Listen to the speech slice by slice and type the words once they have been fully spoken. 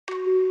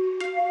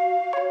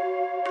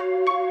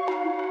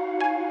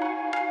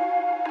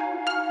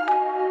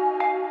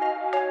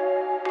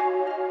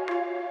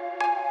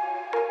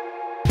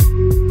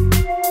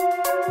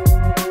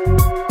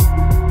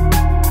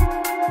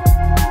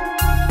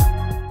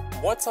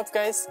What's up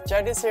guys,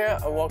 Jadis here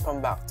and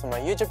welcome back to my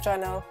YouTube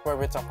channel where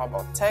we talk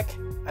about tech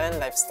and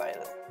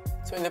lifestyle.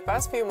 So in the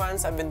past few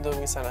months, I've been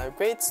doing some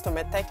upgrades to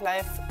my tech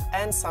life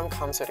and some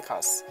comes with a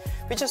cost,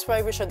 which is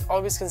why we should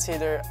always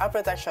consider a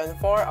protection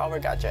for our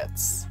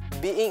gadgets.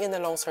 Being in a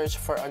long search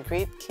for a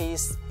great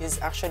case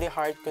is actually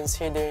hard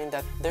considering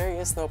that there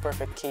is no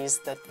perfect case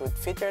that would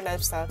fit your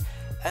lifestyle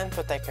and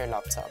protect your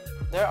laptop.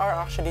 There are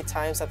actually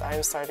times that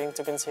I'm starting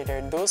to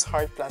consider those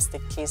hard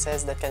plastic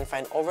cases that can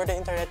find over the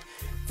internet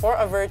for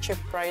a very cheap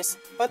price,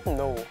 but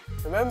no.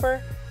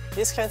 Remember,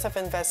 these kinds of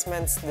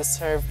investments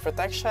deserve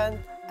protection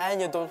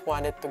and you don't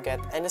want it to get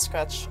any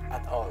scratch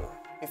at all.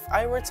 If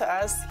I were to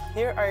ask,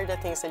 here are the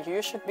things that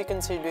you should be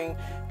considering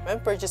when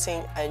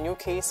purchasing a new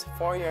case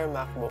for your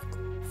MacBook.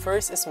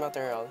 First is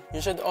material.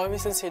 You should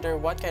always consider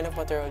what kind of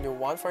material you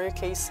want for your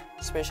case,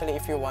 especially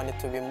if you want it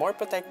to be more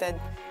protected,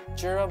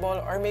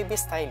 durable, or maybe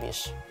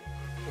stylish.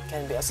 It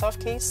can be a soft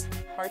case,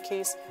 hard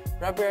case,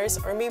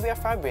 rubberized, or maybe a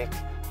fabric.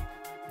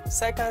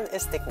 Second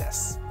is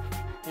thickness.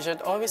 You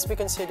should always be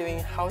considering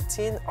how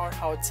thin or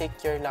how thick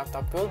your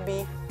laptop will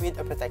be with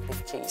a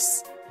protective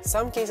case.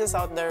 Some cases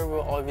out there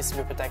will always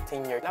be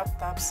protecting your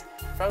laptops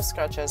from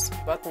scratches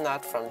but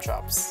not from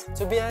drops.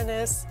 To be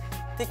honest,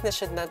 thickness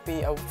should not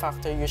be a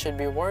factor you should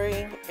be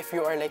worrying if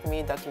you are like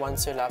me that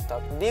wants your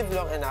laptop live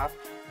long enough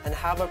and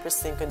have a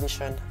pristine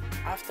condition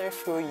after a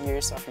few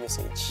years of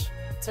usage.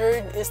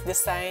 Third is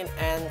design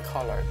and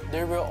color.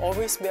 There will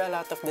always be a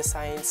lot of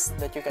designs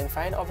that you can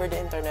find over the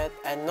internet,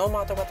 and no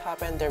matter what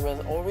happens, there will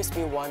always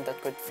be one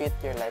that could fit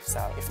your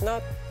lifestyle. If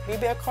not,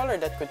 maybe a color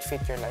that could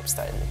fit your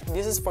lifestyle.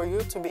 This is for you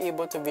to be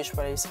able to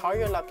visualize how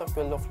your laptop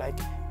will look like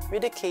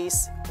with the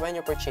case when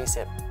you purchase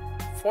it.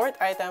 Fourth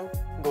item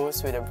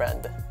goes with a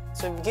brand.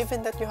 So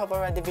given that you have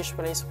already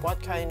visualized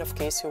what kind of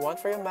case you want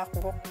for your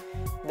MacBook,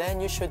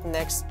 then you should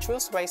next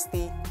choose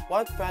wisely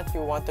what brand you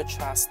want to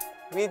trust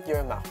with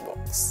your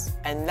MacBooks.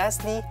 And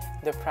lastly,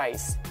 the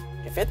price.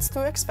 If it's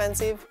too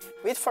expensive,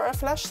 wait for a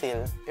flash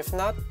sale. If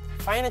not,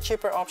 find a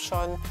cheaper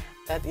option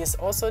that is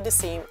also the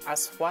same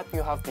as what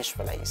you have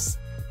visualized.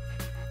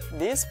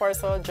 This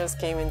parcel just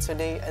came in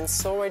today, and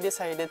so I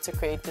decided to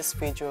create this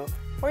video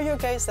for you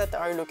guys that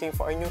are looking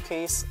for a new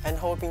case and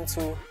hoping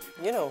to,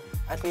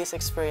 at least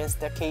experience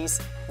the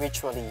case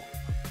virtually.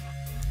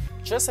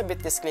 Just a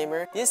bit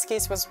disclaimer, this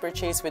case was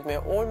purchased with my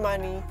own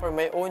money for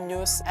my own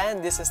use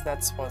and this is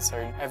not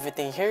sponsored.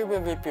 Everything here will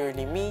be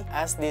purely me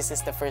as this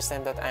is the first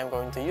time that I'm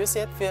going to use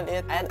it, feel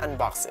it, and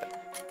unbox it.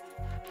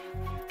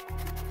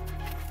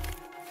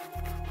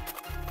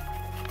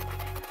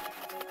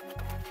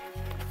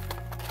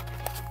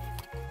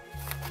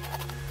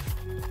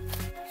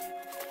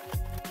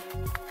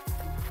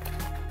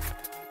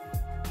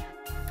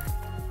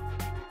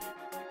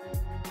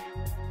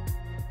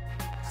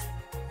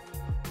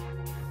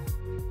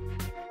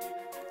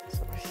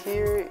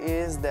 Here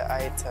is the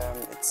item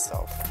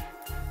itself.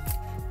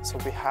 So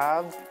we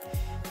have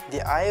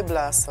the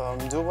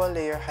i-Blason dual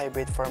layer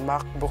hybrid for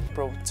MacBook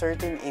Pro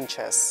 13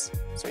 inches.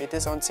 So it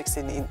is on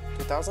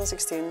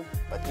 2016,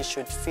 but it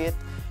should fit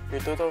your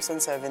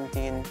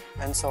 2017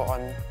 and so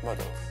on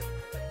model.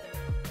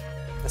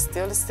 The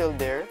steel is still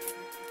there.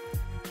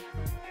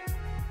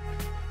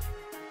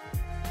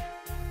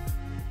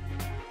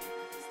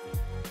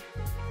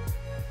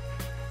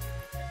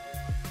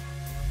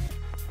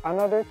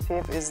 Another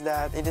tip is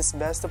that it is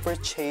best to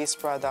purchase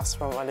products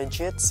from a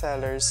legit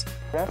sellers.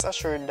 Rest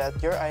assured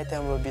that your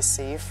item will be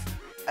safe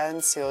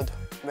and sealed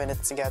when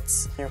it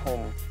gets your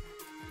home.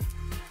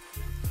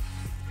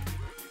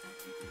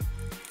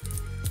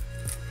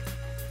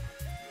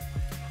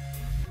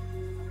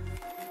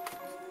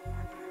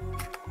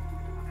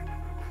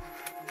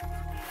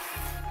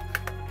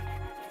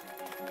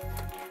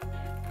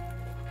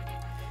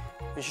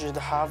 You should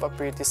have a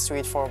pretty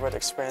straightforward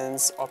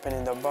experience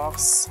opening the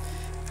box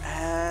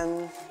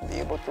and be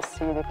able to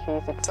see the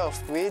case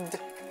itself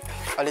with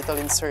a little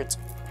insert.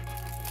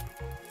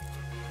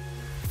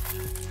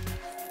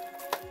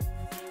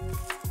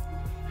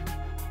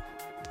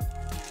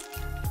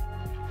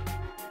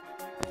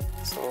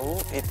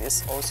 So it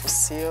is also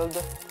sealed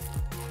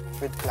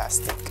with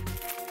plastic.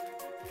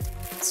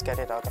 Let's get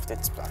it out of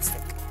its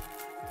plastic.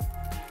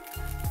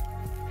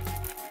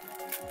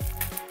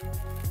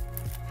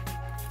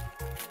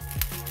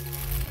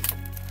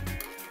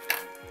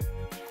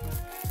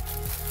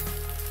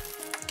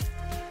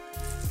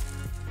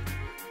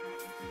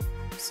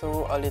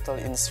 So a little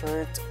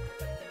insert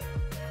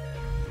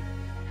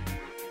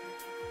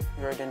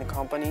regarding the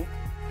company.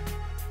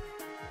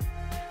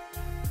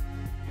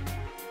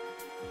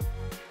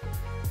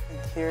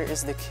 And here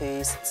is the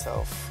case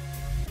itself.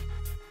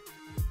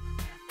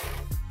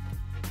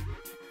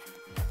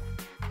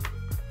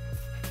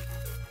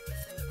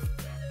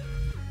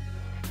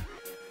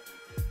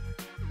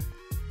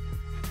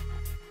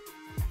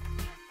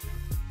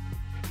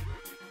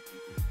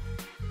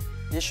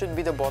 This should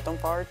be the bottom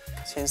part,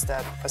 since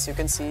that, as you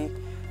can see,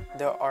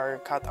 there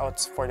are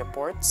cutouts for the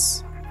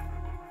ports.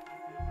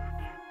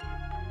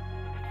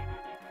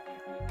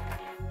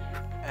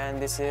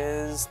 And this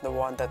is the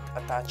one that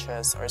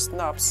attaches or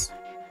snaps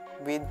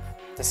with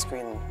the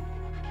screen.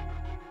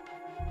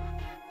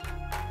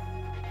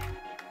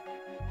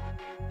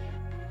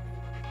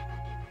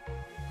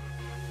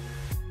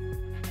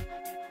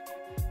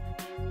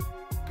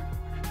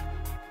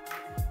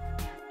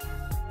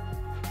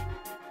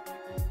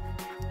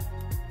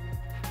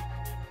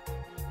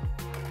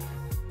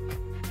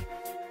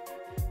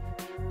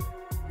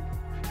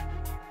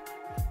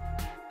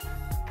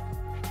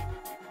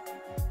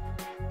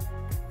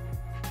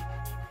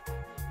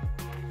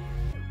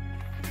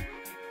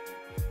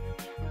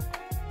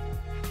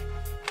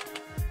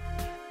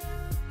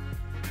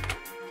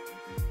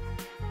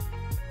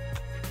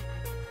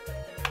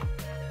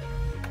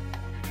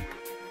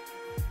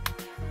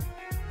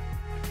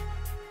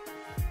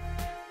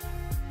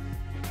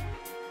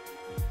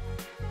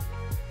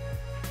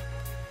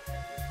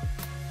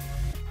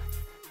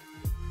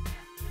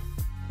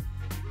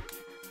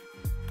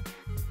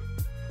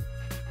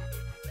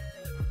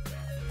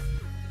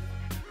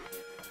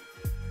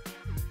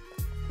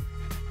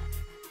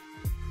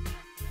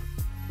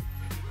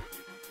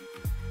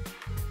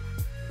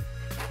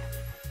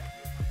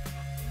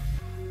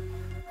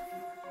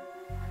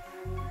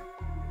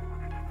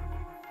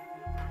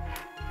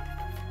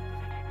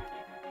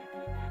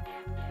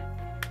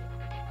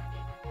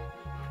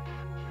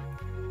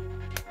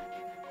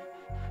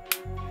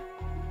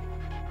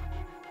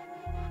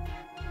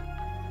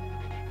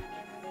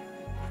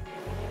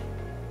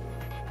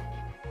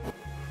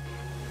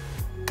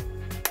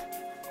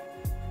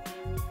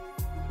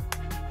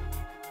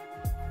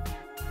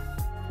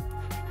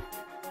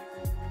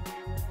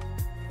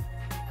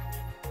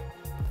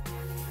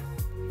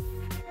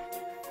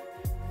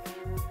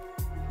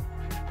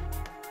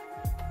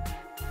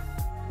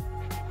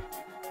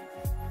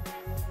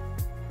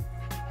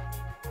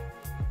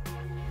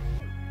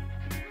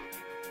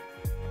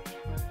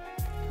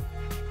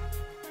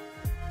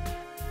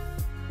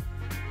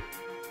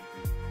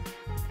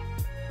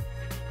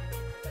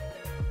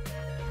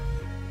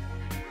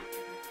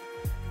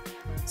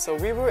 So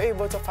we were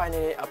able to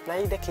finally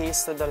apply the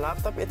case to the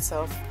laptop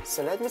itself,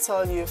 so let me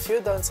tell you a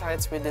few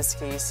downsides with this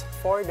case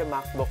for the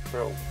MacBook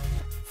Pro.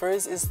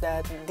 First is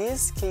that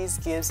this case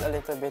gives a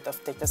little bit of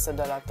thickness to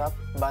the laptop,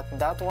 but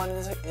that one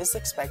is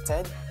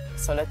expected,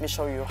 so let me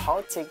show you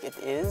how thick it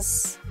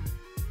is.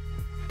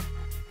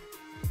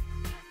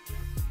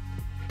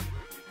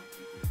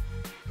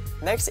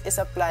 Next is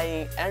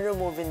applying and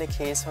removing the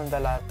case from the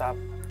laptop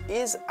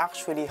is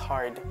actually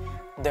hard.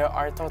 There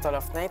are a total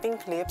of 19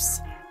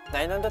 clips,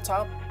 9 on the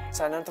top,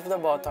 10 on the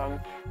bottom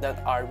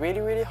that are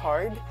really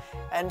hard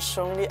and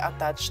strongly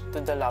attached to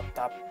the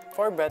laptop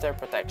for better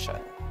protection.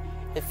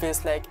 It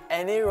feels like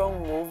any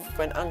wrong move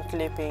when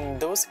unclipping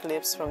those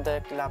clips from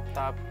the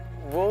laptop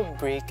will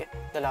break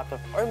the laptop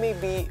or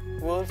maybe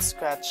will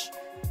scratch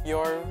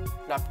your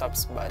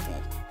laptop's body.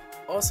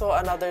 Also,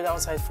 another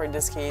downside for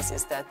this case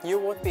is that you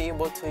won't be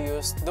able to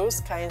use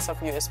those kinds of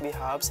USB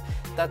hubs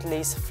that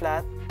lays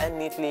flat and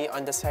neatly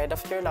on the side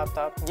of your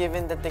laptop,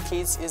 given that the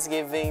case is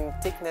giving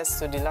thickness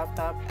to the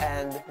laptop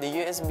and the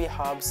USB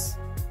hubs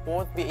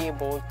won't be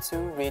able to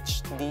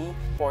reach the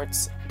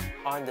ports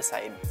on the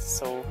side.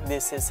 So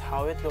this is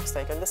how it looks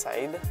like on the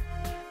side.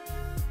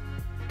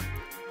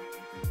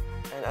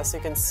 And as you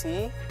can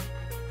see,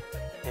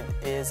 it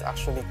is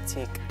actually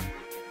thick.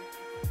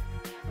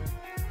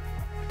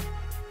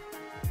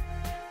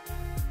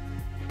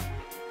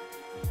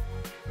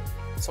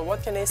 So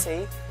what can I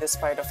say?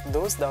 Despite of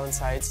those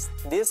downsides,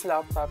 this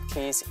laptop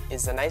case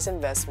is a nice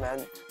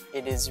investment.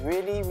 It is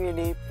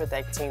really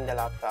protecting the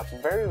laptop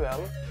very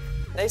well.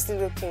 Nicely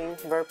looking,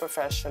 very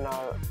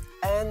professional,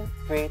 and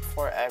great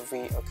for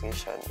every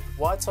occasion.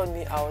 What sold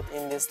me out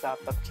in this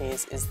laptop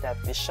case is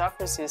that the shock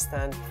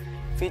resistant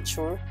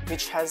feature,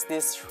 which has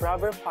these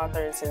rubber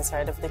patterns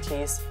inside of the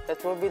case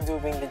that will be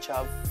doing the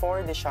job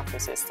for the shock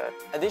resistant.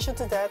 Addition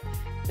to that,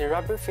 the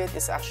rubber fit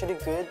is actually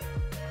good.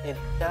 It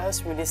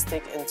does really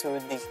stick into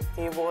the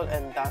cable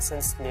and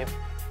doesn't slip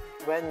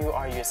when you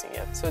are using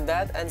it. So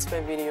that ends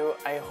my video.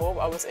 I hope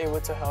I was able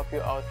to help you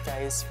out,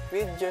 guys,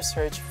 with your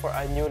search for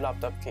a new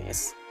laptop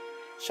case.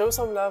 Show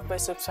some love by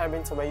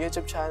subscribing to my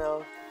YouTube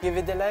channel. Give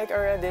it a like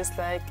or a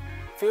dislike.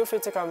 Feel free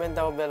to comment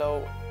down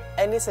below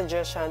any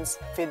suggestions,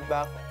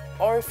 feedback,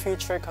 or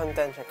future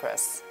content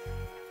requests.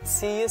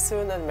 See you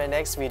soon on my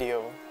next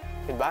video.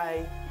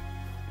 Goodbye!